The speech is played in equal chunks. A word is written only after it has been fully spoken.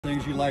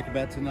Things you like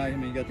about tonight? I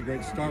mean, you got the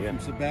great start from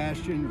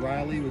Sebastian.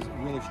 Riley was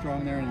really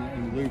strong there,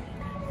 and Luke,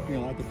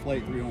 at the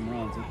plate, 3 home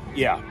runs.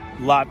 Yeah,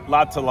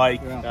 lot to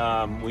like.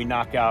 Yeah. We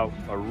knock out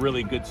a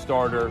really good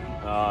starter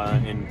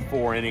in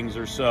 4 innings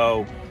or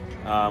so.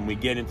 We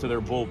get into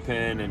their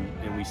bullpen,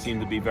 and we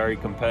seem to be very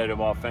competitive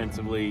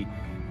offensively.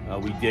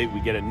 We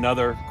get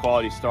another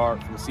quality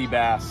start from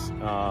Seabass,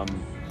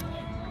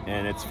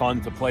 and it's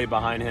fun to play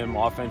behind him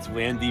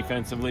offensively and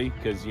defensively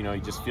because he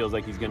just feels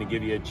like he's going to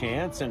give you a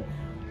chance. And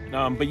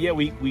but yeah,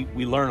 we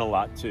learn a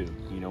lot too.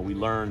 We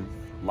learn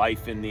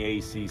life in the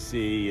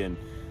ACC and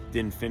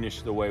didn't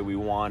finish the way we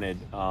wanted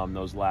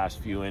those last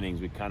few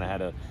innings. We kind of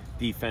had a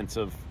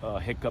defensive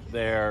hiccup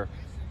there,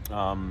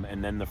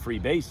 and then the free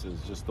bases,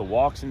 just the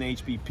walks and the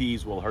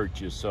HBPs will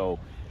hurt you. So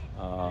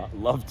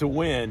love to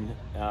win,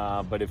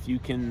 but if you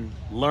can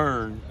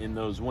learn in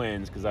those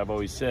wins, because I've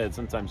always said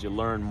sometimes you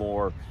learn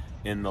more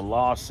in the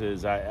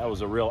losses. That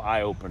was a real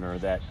eye-opener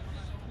that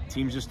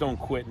teams just don't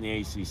quit in the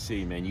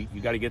ACC, man. You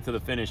got to get to the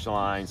finish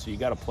line, so you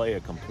got to play a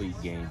complete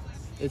game.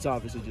 It's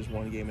obviously just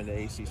one game in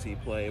the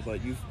ACC play,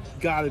 but you've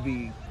got to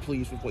be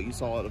pleased with what you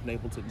saw out of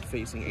Napleton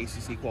facing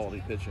ACC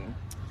quality pitching.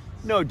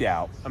 No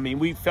doubt. I mean,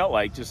 we felt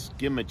like just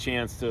give them a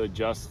chance to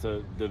adjust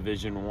to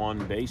Division I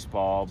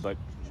baseball, but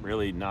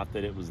really not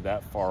that it was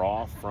that far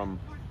off from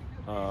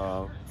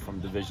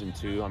Division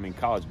II. I mean,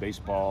 college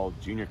baseball,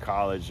 junior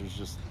college,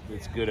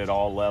 it's good at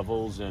all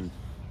levels, and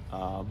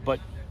but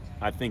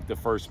I think the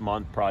first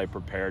month probably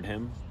prepared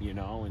him,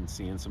 and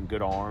seeing some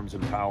good arms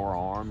and power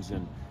arms.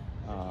 And,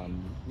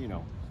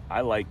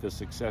 I like the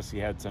success he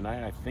had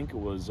tonight. I think it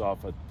was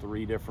off of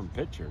 3 different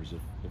pitchers,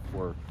 if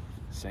we're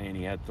saying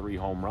he had 3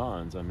 home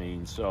runs. I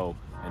mean,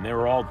 and they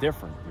were all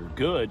different. They're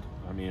good.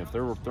 I mean, if they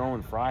were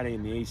throwing Friday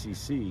in the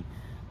ACC,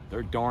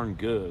 they're darn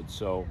good.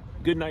 So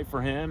good night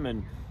for him.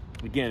 And,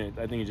 again,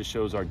 I think it just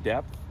shows our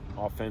depth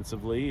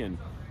offensively and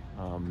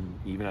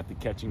even at the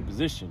catching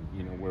position,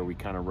 where we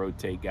kind of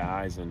rotate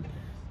guys, and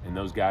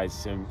those guys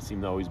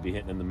seem to always be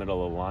hitting in the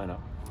middle of the lineup.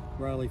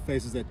 Riley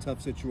faces that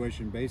tough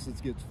situation.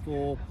 Bases gets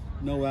full,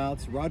 no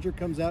outs. Roger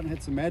comes out and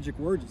hits some magic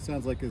words. It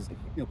sounds like his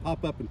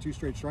pop up and 2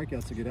 straight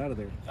strikeouts to get out of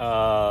there.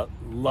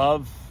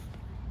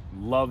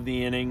 Love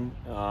the inning.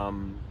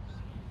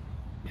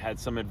 Had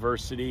some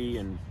adversity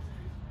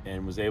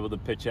and was able to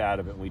pitch out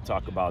of it. And we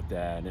talk about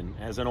that. And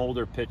as an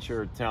older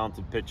pitcher,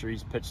 talented pitcher,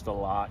 he's pitched a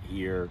lot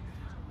here.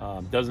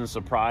 Doesn't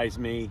surprise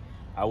me.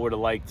 I would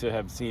have liked to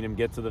have seen him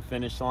get to the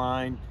finish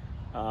line.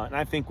 And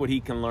I think what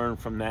he can learn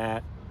from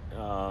that,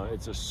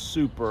 it's a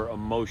super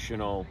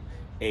emotional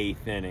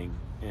 8th inning.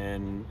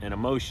 And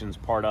emotion's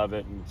part of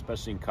it, and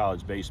especially in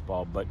college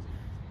baseball. But,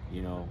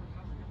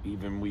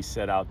 even we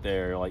said out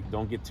there, like,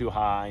 don't get too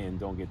high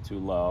and don't get too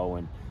low.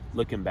 And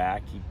looking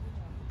back, he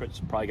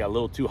probably got a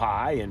little too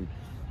high, and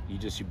you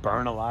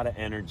burn a lot of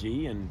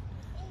energy. And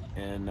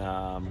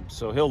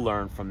so he'll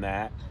learn from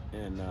that.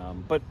 And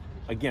but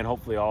again,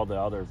 hopefully all the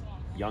other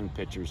young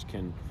pitchers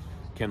can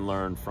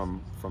learn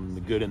from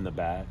the good and the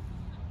bad.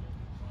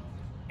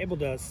 Able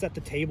to set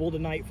the table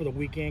tonight for the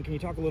weekend. Can you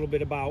talk a little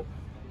bit about,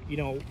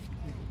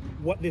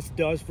 what this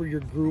does for your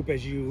group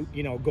as you,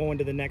 go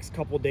into the next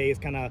couple of days,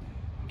 kind of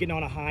getting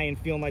on a high and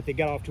feeling like they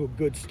got off to a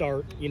good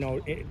start,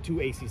 to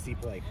ACC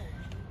play?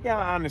 Yeah,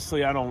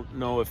 honestly, I don't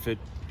know if it,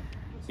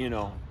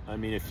 I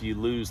mean, if you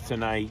lose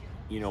tonight,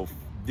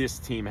 this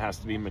team has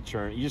to be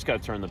mature. You just got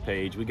to turn the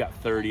page. We got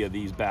 30 of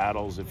these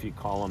battles, if you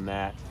call them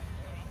that.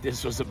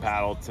 This was a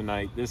battle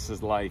tonight. This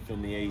is life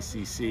in the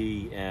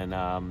ACC,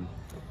 and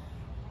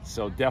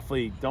so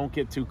definitely don't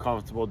get too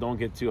comfortable. Don't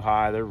get too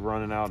high. They're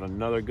running out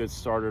another good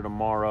starter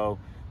tomorrow.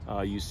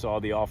 You saw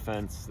the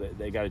offense.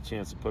 They got a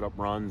chance to put up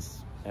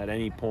runs at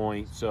any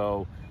point.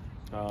 So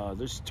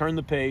just turn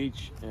the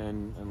page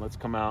and let's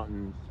come out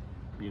and,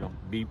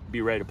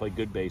 be ready to play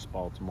good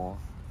baseball tomorrow.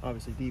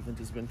 Obviously, defense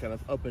has been kind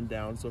of up and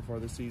down so far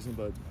this season,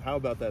 but how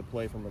about that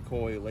play from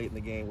McCoy late in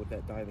the game with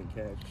that diving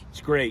catch?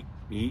 It's great.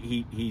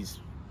 He's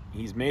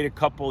made a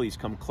couple. He's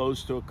come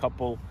close to a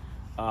couple.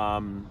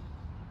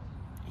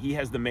 He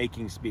has the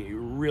makings to be a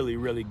really,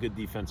 really good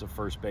defensive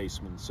first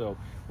baseman. So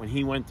when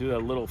he went through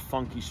that little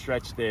funky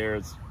stretch there,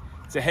 it's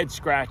a head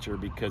scratcher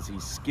because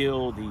he's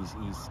skilled,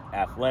 he's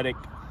athletic,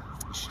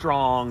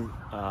 strong,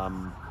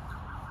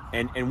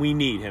 and we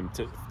need him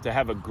to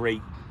have a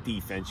great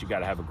defense. You got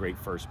to have a great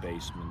first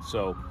baseman.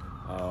 So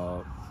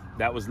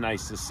that was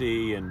nice to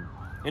see. And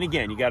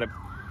again, you got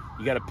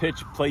to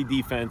pitch, play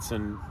defense,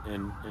 and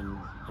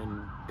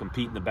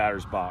compete in the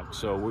batter's box.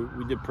 So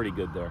we did pretty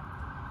good there.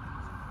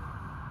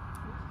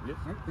 All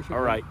right.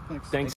 All right. Thanks.